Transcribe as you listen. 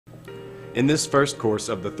In this first course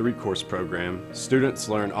of the 3-course program, students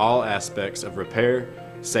learn all aspects of repair,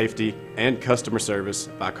 safety, and customer service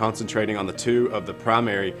by concentrating on the 2 of the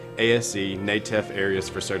primary ASE NATEF areas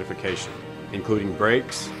for certification, including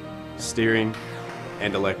brakes, steering,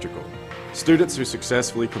 and electrical. Students who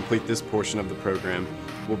successfully complete this portion of the program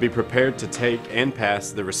will be prepared to take and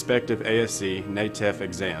pass the respective ASE NATEF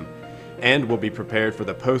exam, and will be prepared for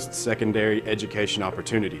the post-secondary education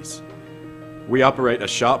opportunities. We operate a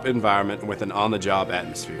shop environment with an on-the-job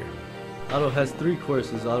atmosphere. Auto has 3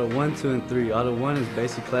 courses, Auto 1, 2, and 3. Auto 1 is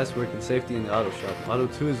basic classwork and safety in the auto shop. Auto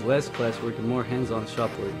 2 is less classwork and more hands-on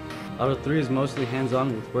shop work. Auto 3 is mostly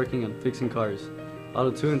hands-on with working on fixing cars.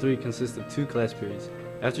 Auto 2 and 3 consist of 2 class periods.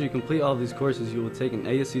 After you complete all of these courses, you will take an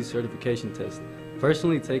ASE certification test.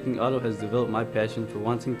 Personally, taking auto has developed my passion for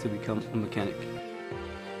wanting to become a mechanic.